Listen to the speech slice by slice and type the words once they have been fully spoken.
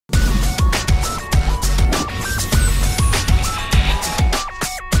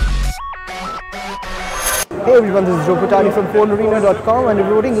Hey everyone, this is Joe Patani from PhoneArena.com and we're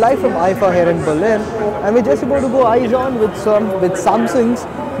recording live from IFA here in Berlin, and we're just about to go eyes on with Samsung's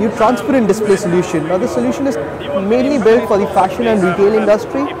new transparent display solution. Now this solution is mainly built for the fashion and retail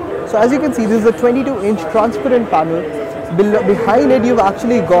industry. So as you can see, this is a 22-inch transparent panel. Behind it you've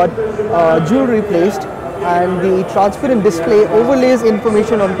actually got jewelry placed, and the transparent display overlays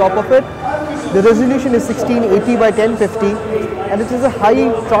information on top of it. The resolution is 1680 by 1050 and it is a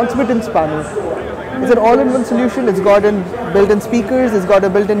high transmittance panel. It's an all-in-one solution. It's got built-in speakers, it's got a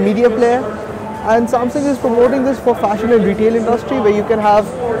built-in media player, and Samsung is promoting this for fashion and retail industry, where you can have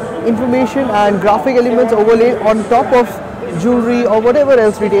information and graphic elements overlaid on top of jewelry or whatever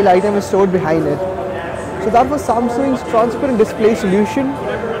else retail item is stored behind it. So that was Samsung's transparent display solution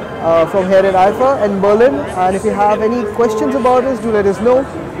from here in IFA in Berlin. And if you have any questions about us, do let us know.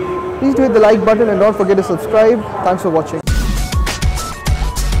 Please do hit the like button and don't forget to subscribe. Thanks for watching.